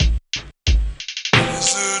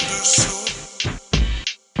œufs de soude,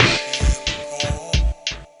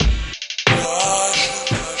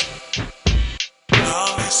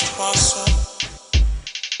 dans l'histoire sont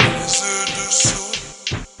les œufs de soude,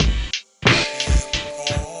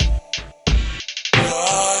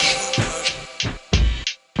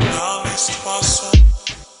 dans l'histoire sont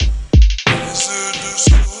les œufs de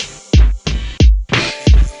soude,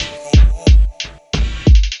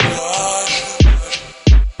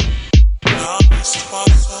 dans l'histoire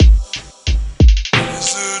sont